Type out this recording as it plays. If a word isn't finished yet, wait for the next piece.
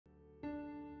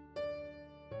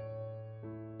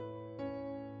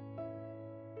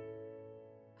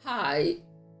Hi,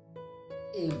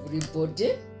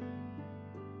 everybody.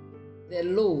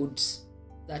 The road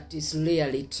that is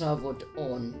rarely traveled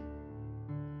on.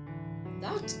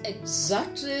 That's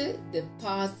exactly the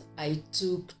path I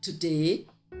took today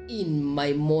in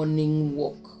my morning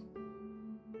walk.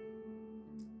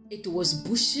 It was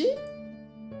bushy,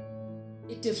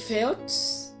 it felt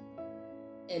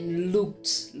and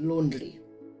looked lonely.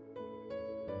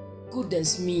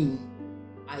 Goodness me,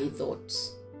 I thought.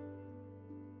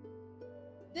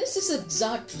 This is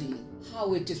exactly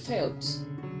how it felt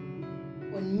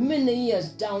when many years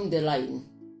down the line,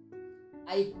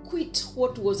 I quit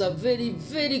what was a very,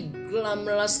 very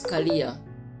glamorous career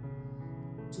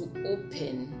to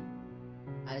open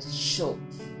a shop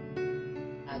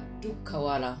at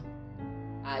Dukawara.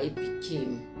 I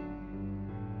became.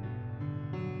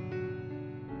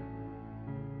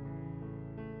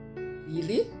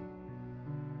 Really?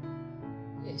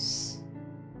 Yes.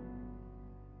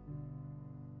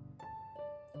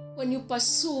 When you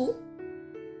pursue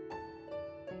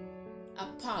a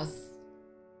path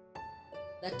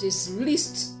that is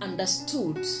least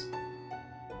understood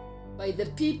by the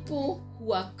people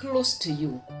who are close to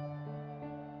you,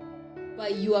 by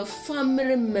your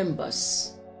family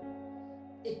members,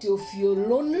 it will feel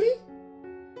lonely,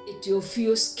 it will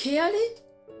feel scary,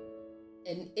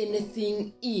 and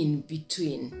anything in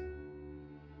between.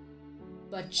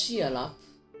 But cheer up.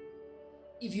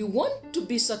 If you want to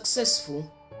be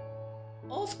successful,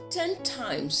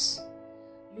 oftentimes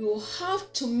you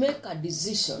have to make a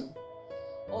decision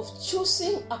of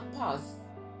choosing a path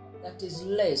that is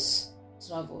less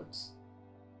traveled.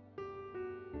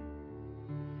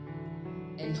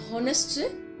 And honestly,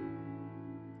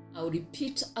 I'll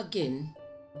repeat again,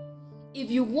 if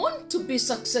you want to be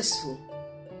successful,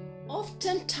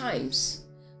 oftentimes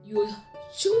you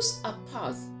choose a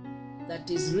path that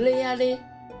is rarely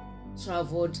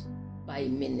traveled by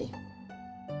many.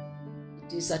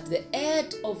 It is at the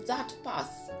end of that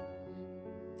path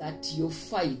that your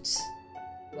fight,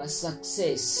 your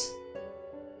success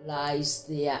lies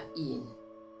therein.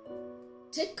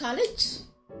 Take courage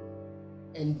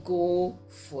and go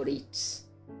for it.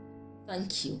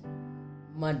 Thank you,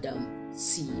 Madam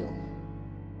CEO.